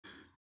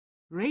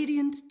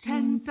Radiant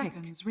 10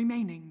 seconds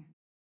remaining.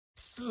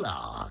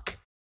 Slog.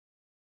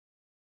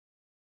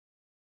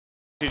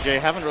 VGJ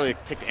haven't really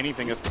picked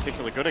anything that's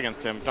particularly good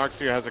against him.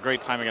 Darkseer has a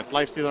great time against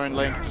Lifestealer in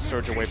lane to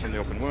surge away from the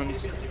open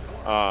wounds.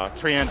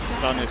 Treant's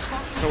stun is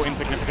so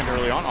insignificant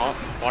early on.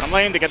 Bottom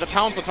lane, they get the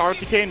pounce. It's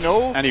RTK,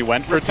 no. And he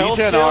went for repel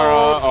DJ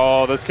Nara.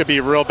 Oh, this could be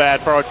real bad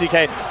for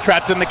RTK.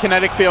 Trapped in the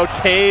kinetic field,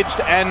 caged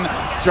and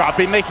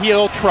dropping the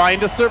heal, trying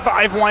to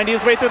survive, winding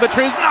his way through the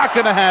trees. Not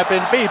going to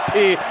happen.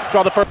 VP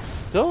draw the first.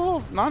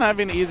 Still not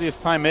having the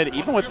easiest time mid,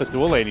 even with the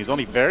dual lane. He's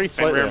only very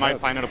slightly Fenrir might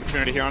find an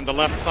opportunity here on the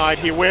left side.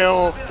 He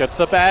will. Gets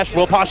the bash.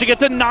 Will Pasha get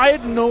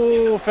denied?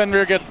 No,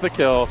 Fenrir gets the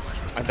kill.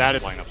 And that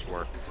is lineups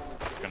work.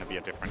 It's going to be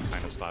a different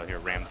kind of style here.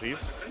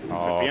 Ramses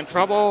could be in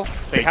trouble.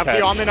 They have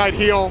the Omni-Knight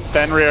heal.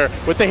 Fenrir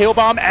with the heal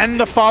bomb and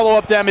the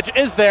follow-up damage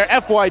is there.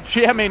 FY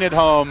jamming it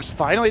home.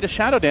 Finally to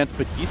Shadow Dance,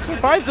 but he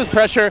survives this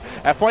pressure.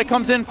 FY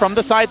comes in from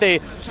the side. They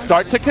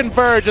start to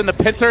converge and the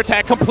pincer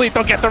attack complete.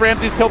 They'll get the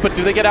Ramses kill, but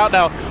do they get out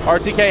now?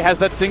 RTK has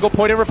that single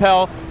point of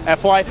repel.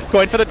 FY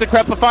going for the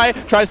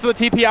Decrepify, tries for the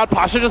TP out.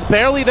 Pasha just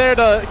barely there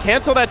to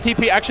cancel that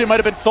TP. Actually might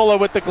have been solo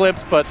with the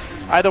glimpse, but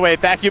either way,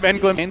 vacuum and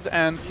glimpse,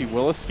 and he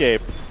will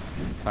escape.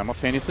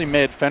 Simultaneously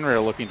mid, Fenrir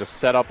looking to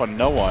set up on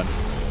no one.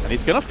 And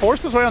he's going to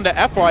force his way onto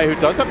FY, who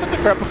does have the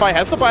Decrepify,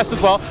 has the blast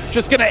as well.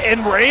 Just going to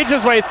enrage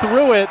his way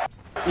through it.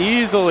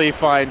 Easily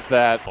finds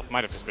that.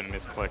 Might have just been a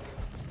misclick,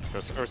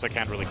 because Ursa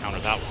can't really counter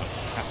that one.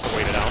 Has to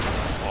wait it out.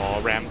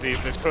 Oh, Ramses,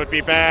 this could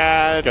be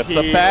bad. Gets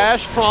the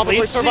bash,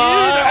 probably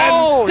survive.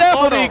 And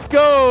down he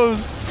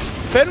goes.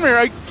 Fenrir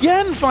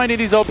again finding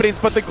these openings,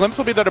 but the glimpse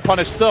will be there to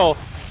punish still.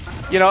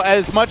 You know,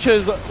 as much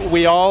as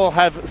we all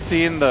have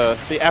seen the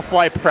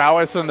FY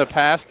prowess in the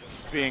past.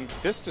 Being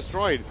this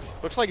destroyed,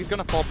 looks like he's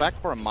going to fall back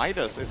for a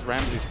Midas is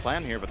Ramses'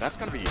 plan here, but that's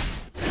going to be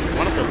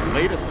one of the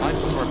latest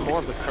Midas for 4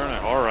 of this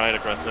tournament. All right,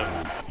 aggressive.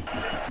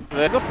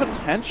 There's a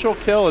potential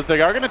kill as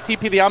they are going to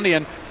TP the Omni,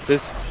 and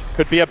this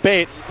could be a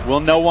bait. Will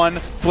no one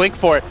blink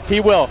for it? He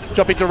will.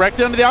 Jumping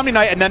directly into the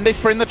Omni-Knight, and then they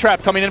spring the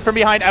trap. Coming in from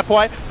behind,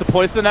 FY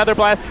deploys the Nether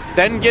Blast,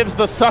 then gives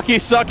the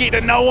sucky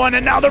to no one,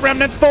 and now the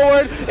Remnants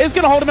forward is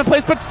going to hold him in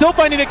place, but still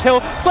finding a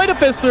kill. Sleight of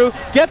Fist through,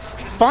 gets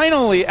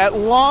finally, at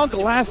long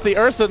last, the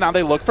Ursa. Now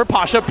they look for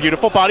Pasha.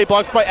 Beautiful body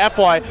blocks by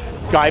FY.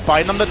 Guy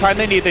buying them the time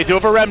they need. They do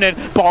have a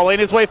Remnant. Balling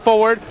his way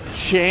forward.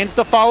 Chains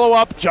to follow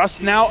up.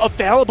 Just now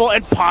available.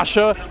 And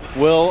Pasha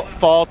will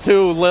fall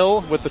too.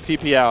 Lil with the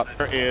TP out.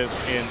 Is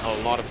in a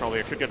lot of trouble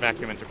here. Could get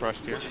vacuum into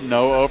crushed here.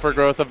 No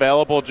overgrowth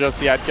available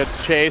just yet.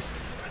 Gets chased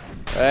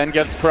and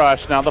gets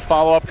crushed. Now the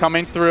follow-up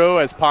coming through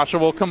as Pasha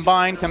will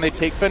combine. Can they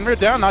take Fenrir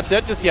down? Not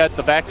dead just yet.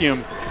 The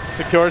vacuum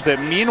secures it.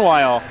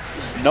 Meanwhile,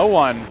 no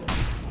one.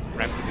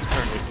 Ramses is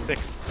currently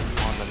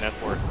 6th on the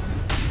network.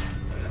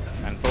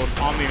 And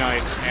both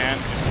Omni-Knight and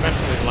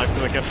especially the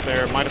Lifestealer gets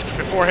there. Midas is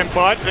before him,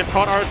 but they've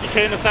caught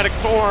RTK in the Static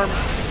Storm.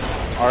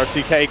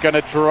 RTK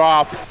gonna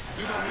drop.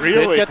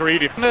 Really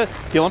greedy. Gonna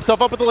heal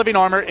himself up with the living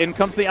armor. In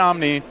comes the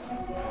Omni.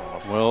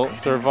 Will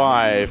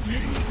survive.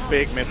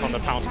 Big miss on the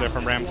pounce there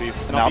from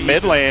Ramses. Now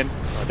mid lane.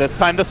 This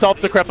time the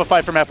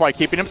self-decrepify from FY,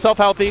 keeping himself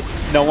healthy.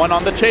 No one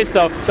on the chase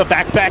though. The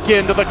back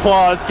into the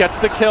claws. Gets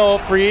the kill.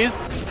 Freeze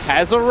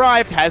has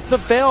arrived. Has the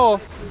Veil.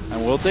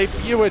 And will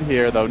debut it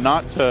here though.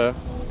 Not to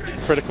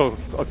critical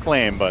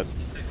acclaim, but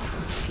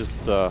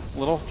just a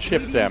little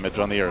chip damage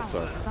on the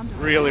Ursa.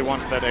 Really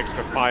wants that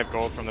extra 5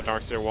 gold from the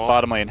Darkseer wall.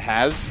 Bottom lane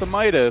has the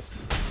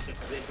Midas.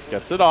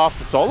 Gets it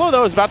off. Solo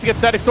though is about to get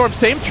Static Storm.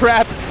 Same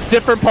trap,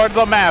 different part of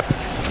the map.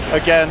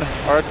 Again,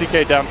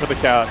 RTK down for the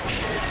count.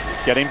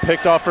 Getting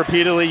picked off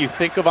repeatedly. You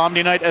think of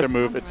Omni-Knight as a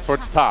move. It's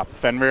towards top.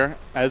 Fenrir,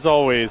 as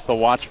always, the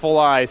watchful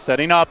eye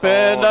setting up,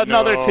 and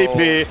another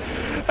TP.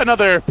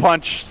 Another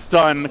punch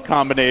stun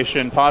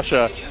combination.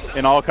 Pasha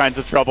in all kinds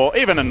of trouble,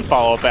 even in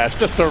follow-up bash,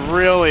 just to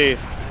really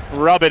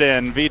rub it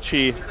in.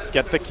 Vici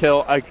get the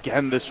kill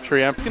again. This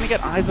Triumph is going to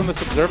get eyes on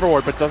this Observer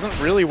Ward, but doesn't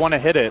really want to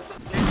hit it.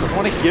 Doesn't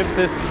want to give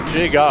this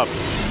jig up.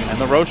 And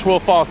the Roche will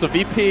fall. So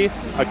VP,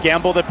 a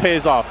gamble that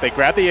pays off. They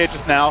grab the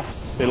Aegis now.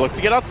 They look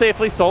to get out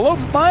safely. Solo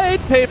might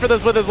pay for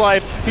this with his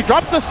life. He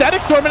drops the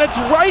Static Storm, and it's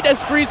right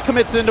as Freeze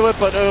commits into it,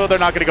 but oh, they're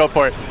not going to go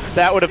for it.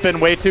 That would have been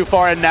way too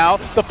far, and now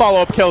the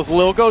follow-up kills.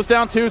 Lil goes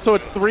down too, so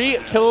it's 3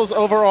 kills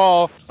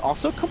overall.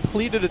 Also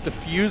completed a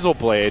Diffusal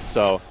Blade,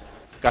 so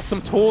got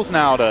some tools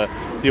now to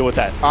deal with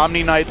that.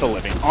 Omni-Knight, the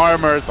Living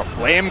Armor, the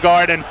Flame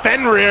Guard, and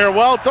Fenrir,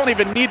 well, don't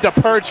even need to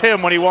purge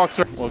him when he walks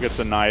around. We'll get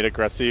denied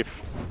aggressive.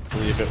 I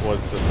believe it was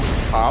the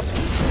top.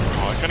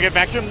 Oh, it's gonna get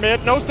vacuum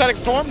mid. No Static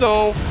Storm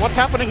though. What's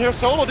happening here?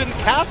 Solo didn't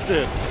cast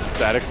it.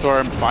 Static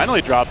Storm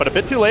finally dropped, but a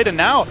bit too late, and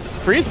now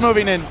Freeze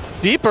moving in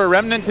deeper,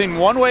 remnanting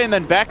one way and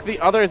then back the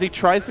other as he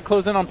tries to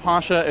close in on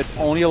Pasha. It's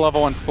only a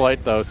level 1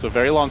 slight though, so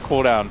very long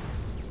cooldown.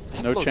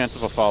 No chance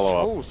of a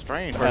follow-up. So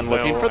strange. And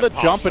looking for the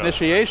jump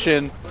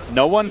initiation.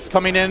 No one's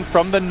coming in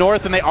from the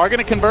north, and they are going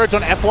to converge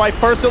on FY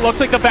first. It looks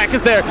like the back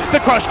is there. The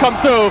crush comes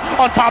through.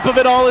 On top of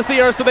it all is the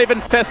Ursa. They've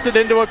infested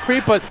into a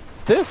creep, but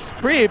this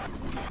creep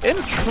in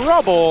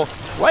trouble.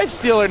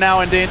 Lifestealer now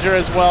in danger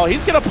as well.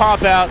 He's going to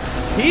pop out.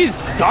 He's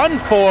done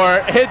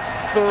for.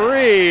 It's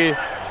 3.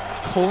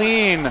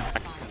 Clean.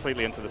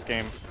 completely into this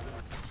game.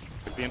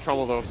 Could be in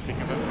trouble though,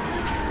 speaking of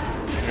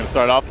it. He's going to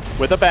start off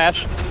with a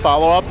bash.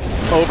 Follow-up.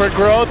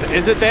 Overgrowth.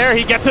 Is it there?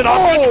 He gets it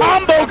off. The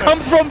combo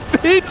comes from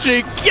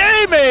VGJ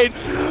Gaming.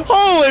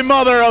 Holy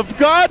mother of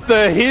God.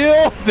 The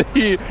heal.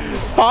 The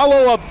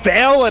follow-up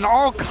veil and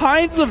all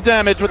kinds of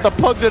damage with the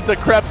Pugna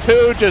Decrep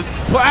 2 just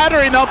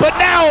battering them. But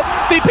now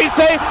VP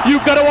say,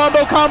 you've got a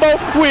wombo combo.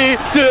 We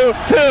do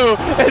too.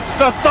 It's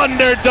the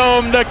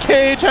Thunderdome. The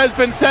cage has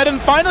been set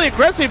and finally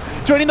aggressive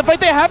joining the fight.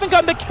 They haven't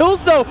gotten the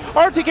kills though.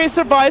 RTK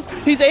survives.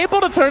 He's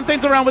able to turn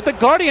things around with the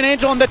Guardian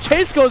Angel and the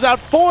chase goes out.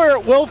 4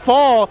 will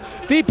fall.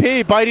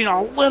 VP biting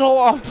a little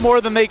off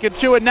more than they can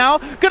chew, and now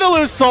gonna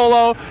lose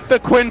solo. The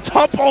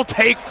quintuple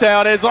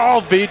takedown is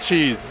all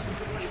VG's.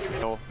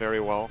 Very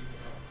well.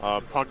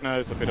 Pugna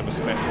is a bit of a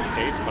special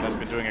case, but has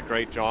been doing a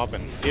great job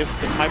and is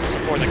the type of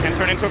support that can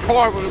turn into a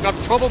core. We've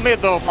got trouble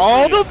mid though.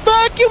 Oh, the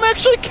vacuum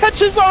actually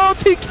catches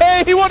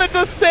RTK. He wanted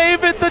to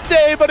save it the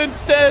day, but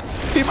instead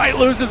he might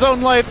lose his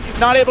own life.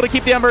 Not able to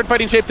keep the Ember in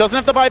fighting shape. Doesn't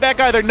have the buyback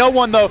either. No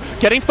one though.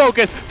 Getting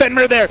focused.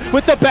 Fenrir there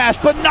with the bash,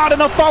 but not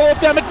enough follow-up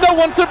damage. No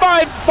one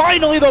survives.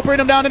 Finally they'll bring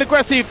him down in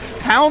aggressive.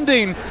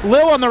 Pounding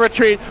Lil on the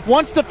retreat.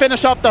 Wants to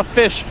finish off the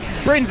fish.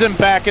 Brings him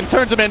back and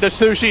turns him into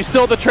sushi.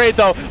 Still the trade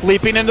though.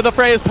 Leaping into the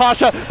fray is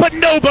Pasha, but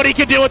nobody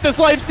can deal with this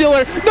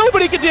Lifestealer.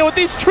 Nobody can deal with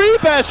these tree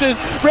bashes.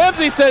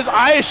 Ramsey says,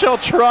 I shall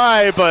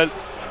try, but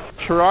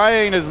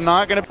trying is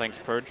not going to... Thanks,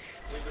 Purge.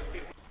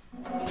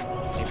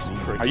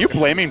 Are you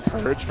blaming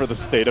Purge for the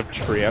state of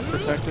Treant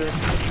Protector?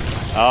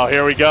 Oh,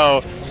 here we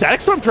go.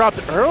 Static Storm dropped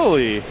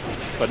early,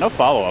 but no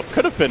follow-up.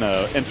 Could have been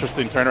an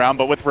interesting turnaround,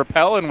 but with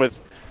Repel and with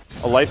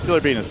a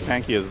Lifestealer being as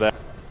tanky as that,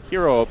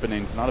 hero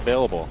openings not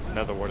available.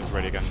 Another ward is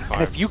ready again.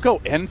 And if you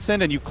go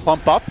Ensign and you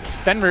clump up,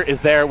 Fenrir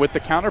is there with the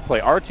counterplay.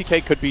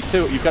 RTK could be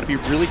too. You've got to be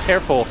really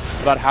careful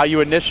about how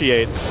you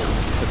initiate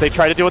as they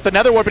try to deal with the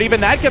Nether Ward, but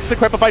even that gets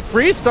decrepified.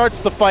 Free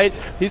starts the fight.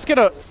 He's going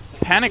to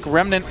panic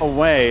Remnant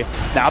away.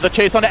 Now the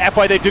chase onto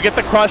FY. They do get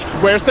the crush.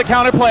 Where's the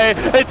counterplay?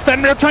 It's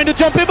Fenrir trying to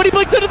jump in, but he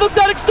blinks into the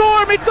Static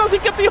Storm. He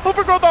doesn't get the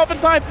Overgrowth off in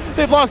time.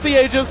 They've lost the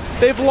Aegis.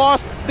 They've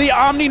lost the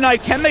Omni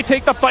Knight. Can they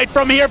take the fight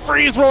from here?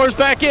 Freeze roars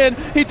back in.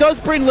 He does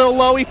bring Lil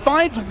low. He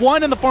finds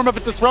one in the form of a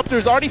Disruptor.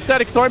 He's already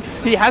Static Storm.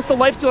 He has the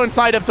Lifestealer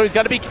inside him, so he's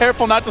got to be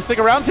careful not to stick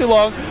around too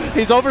long.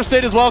 He's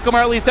overstayed his welcome, or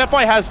at least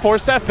FY has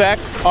forced F back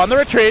on the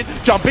retreat.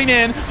 Jumping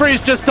in.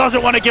 Freeze just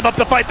doesn't want to give up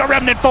the fight. The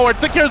Remnant forward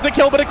secures the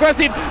kill, but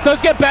aggressive.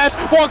 Does get bashed.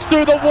 Walks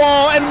through the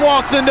wall and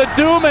walks into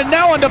Doom, and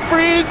now onto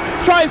Freeze.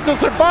 Tries to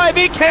survive.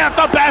 He can't.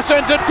 The bash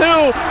ends it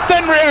too.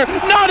 Fenrir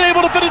not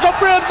able to finish up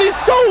Ramsey.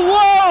 So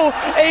low.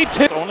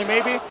 A-tip. Only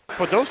maybe,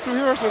 but those two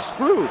heroes are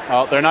screwed.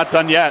 Oh, they're not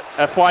done yet.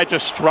 FY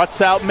just struts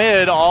out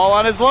mid, all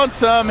on his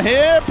lonesome.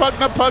 Here,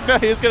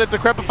 Pugna. He's going to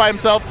decrepify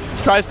himself.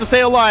 Tries to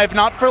stay alive.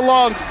 Not for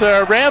long,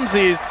 sir.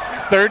 Ramsey's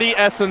 30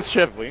 essence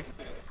shift.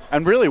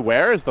 And really,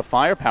 where is the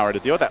firepower to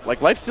deal with that? Like,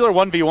 Lifestealer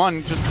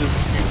 1v1 just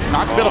is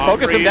not going to be able to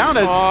focus him down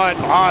as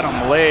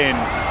bottom lane.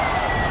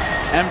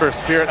 Ember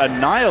Spirit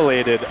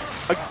annihilated.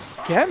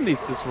 Again,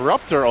 these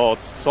Disruptor ults.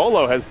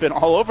 Solo has been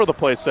all over the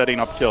place setting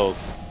up kills.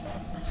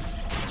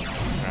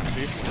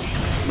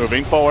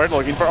 Moving forward,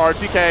 looking for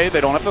RTK. They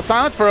don't have the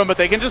silence for him, but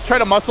they can just try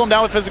to muscle him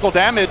down with physical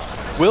damage.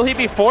 Will he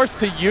be forced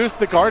to use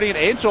the Guardian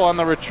Angel on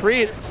the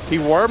retreat? He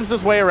worms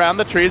his way around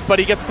the trees, but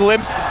he gets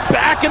glimpsed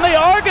back, and they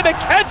are going to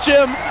catch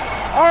him.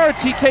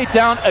 RTK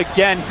down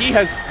again. He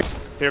has...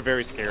 They're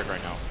very scared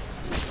right now.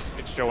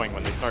 It's showing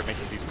when they start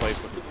making these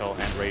plays with Repel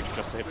and Rage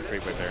just to hit the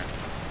creep right there.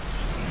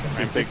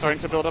 Ramsey's starting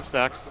to build up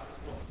stacks.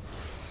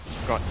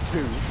 Got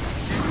 2.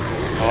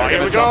 Oh,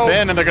 here we go. Jump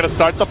in, and they're going to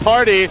start the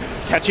party.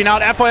 Catching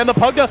out FY on the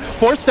Pugna.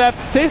 Force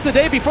Staff saves the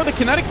day before the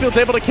kinetic field's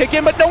able to kick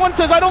in, but no one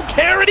says, I don't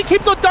care, and he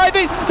keeps on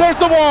diving. There's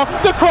the wall.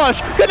 The crush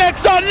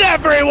connects on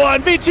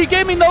everyone. VG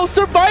Gaming, though,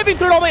 surviving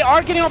through it all. They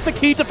are getting off the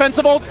key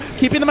defensive ults,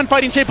 keeping them in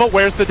fighting shape, but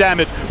where's the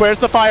damage? Where's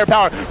the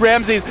firepower?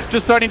 Ramsey's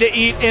just starting to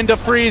eat into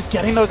Freeze,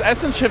 getting those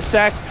Essence Shift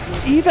stacks.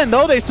 Even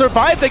though they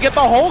survive, they get the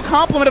whole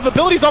complement of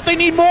abilities off. They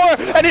need more,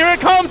 and here it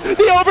comes.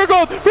 The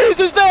Overgrowth. Freeze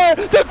is there.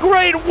 The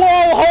Great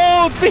Wall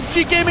holds.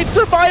 VG Gaming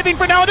surviving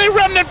for now. They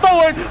Remnant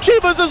forward.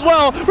 Chivas as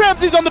well.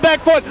 Ramsey's on the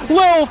back foot.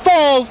 Lil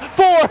falls.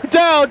 4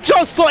 down.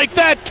 Just like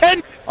that.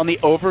 Ken on the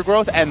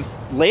Overgrowth. And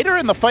later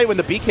in the fight when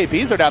the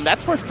BKBs are down,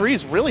 that's where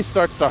Freeze really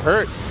starts to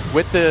hurt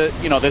with the,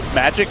 this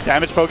magic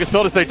damage focus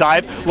build as they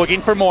dive,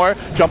 looking for more,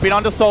 jumping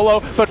onto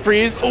Solo, but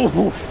Freeze,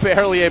 ooh,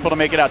 barely able to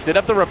make it out. Did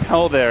have the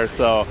Repel there,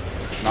 so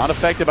not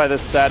affected by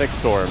this Static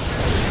Storm.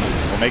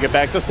 Make it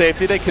back to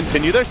safety. They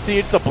continue their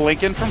siege. The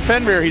blink in from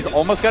Fenrir. He's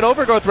almost got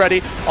Overgrowth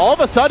ready. All of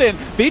a sudden,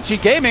 VG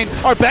Gaming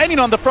are banging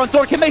on the front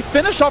door. Can they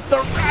finish off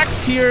the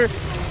racks here?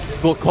 A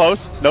little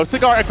close. No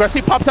cigar.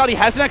 Aggressive pops out. He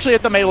hasn't actually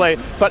hit the melee,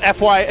 but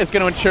FY is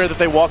going to ensure that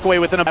they walk away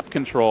with an map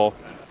control.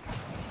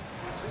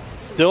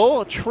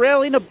 Still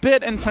trailing a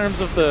bit in terms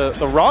of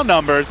the raw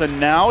numbers, and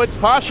now it's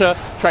Pasha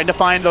trying to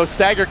find those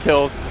stagger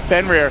kills.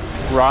 Fenrir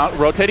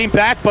rotating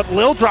back, but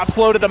Lil drops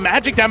low to the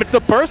magic damage. The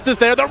burst is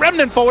there. The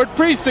Remnant forward.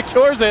 Freeze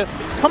secures it.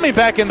 coming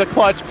back in the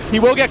clutch. He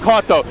will get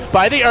caught, though,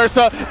 by the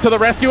Ursa. To the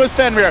rescue is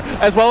Fenrir,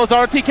 as well as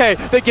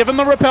RTK. They give him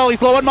the repel.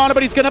 He's low on mana,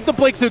 but he's going to have the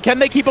Blink Suit. Can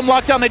they keep him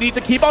locked down? They need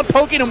to keep on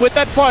poking him with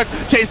that Slark.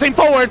 Chasing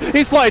forward.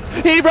 He slides.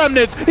 He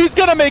remnants. He's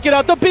going to make it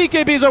out. The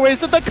BKBs are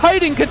wasted. The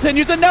kiting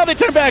continues, and now they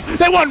turn back.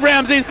 They want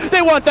Ramses.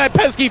 They want that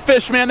pesky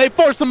fish, man. They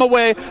force him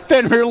away.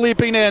 Fenrir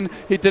leaping in.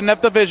 He didn't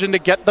have the vision to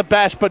get the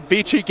bash, but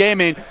VGJ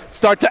Gaming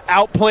start to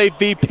outplay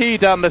VP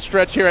down the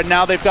stretch here, and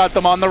now they've got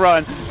them on the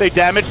run. They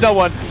damage no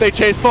one. They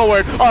chase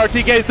forward.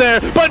 RTK's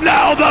there, but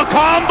now the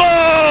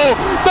combo!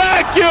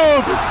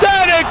 Vacuum!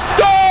 Static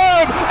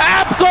Storm!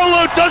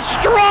 Absolute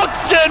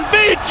destruction!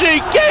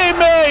 VGJ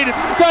Gaming!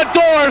 The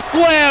door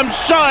slams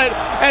shut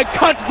and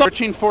cuts the...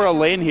 Searching for a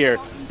lane here.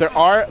 There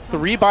are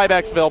 3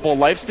 buybacks available.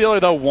 Lifestealer,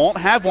 though, won't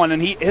have one,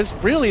 and he is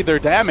really their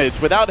damage.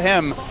 Without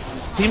him,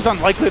 seems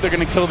unlikely they're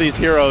going to kill these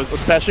heroes,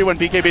 especially when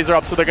BKBs are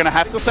up, so they're going to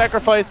have to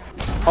sacrifice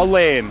a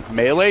lane.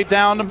 Melee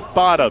down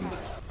bottom.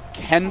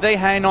 Can they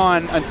hang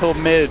on until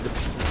mid?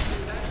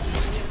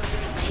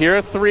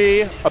 Tier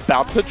 3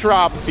 about to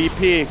drop.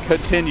 VP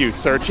continues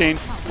searching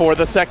for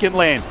the second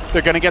lane.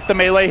 They're going to get the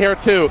melee here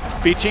too.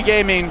 VGJ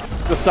Gaming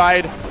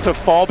decide to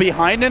fall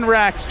behind in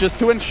racks just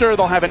to ensure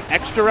they'll have an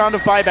extra round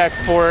of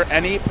buybacks for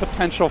any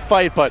potential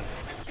fight, but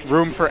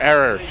room for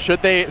error.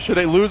 Should they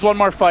lose one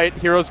more fight,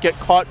 heroes get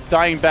caught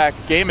dying back,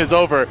 game is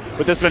over.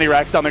 With this many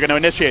racks down, they're going to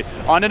initiate.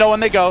 On and 0 when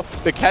they go.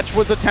 The catch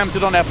was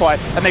attempted on FY,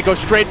 and they go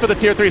straight for the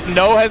tier 3s.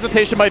 No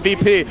hesitation by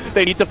VP.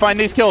 They need to find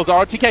these kills.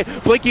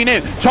 RTK blinking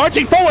in,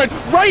 charging forward,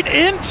 right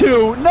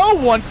into no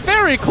one,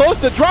 very close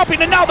to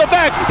dropping, and now the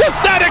back. The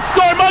Static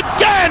Storm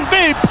again,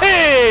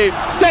 VP!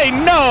 Say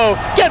no,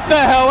 get the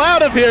hell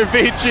out of here,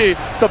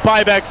 VG. The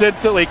buybacks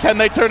instantly. Can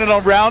they turn it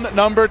on round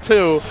number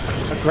 2?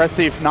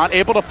 Aggressive, not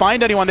able to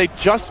find anyone. They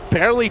just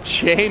barely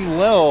chain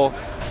Lil,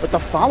 but the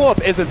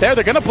follow-up isn't there.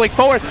 They're going to blink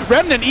forward.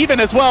 Remnant even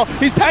as well.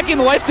 He's packing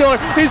the Lifestealer.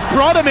 He's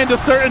brought him into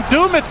certain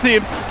doom, it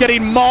seems.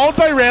 Getting mauled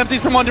by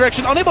Ramses from one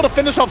direction. Unable to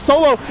finish off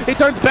solo. He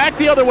turns back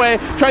the other way.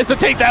 Tries to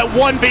take that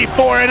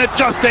 1v4, and it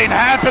just ain't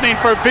happening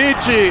for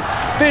VG.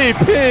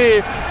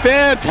 VP,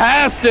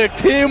 fantastic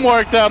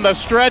teamwork down the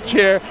stretch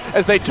here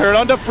as they turn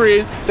on to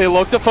Freeze. They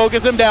look to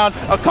focus him down.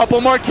 A couple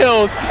more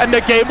kills, and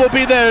the game will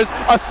be theirs.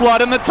 A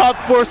slot in the top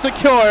 4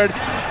 secured.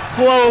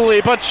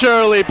 Slowly but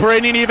surely,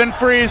 bringing even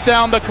Freeze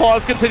down. The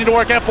claws continue to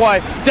work. FY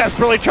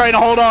desperately trying to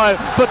hold on,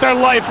 but their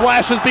life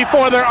flashes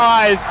before their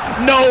eyes.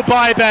 No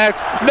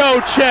buybacks, no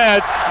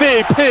chance.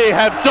 VP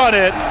have done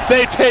it.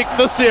 They take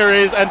the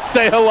series and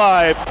stay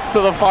alive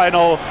to the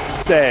final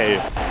day.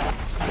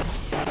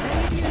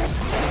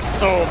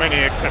 So many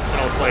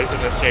exceptional plays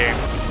in this game.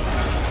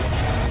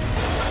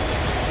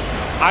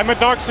 I'm a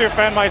Darkseer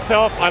fan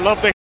myself. I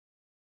love the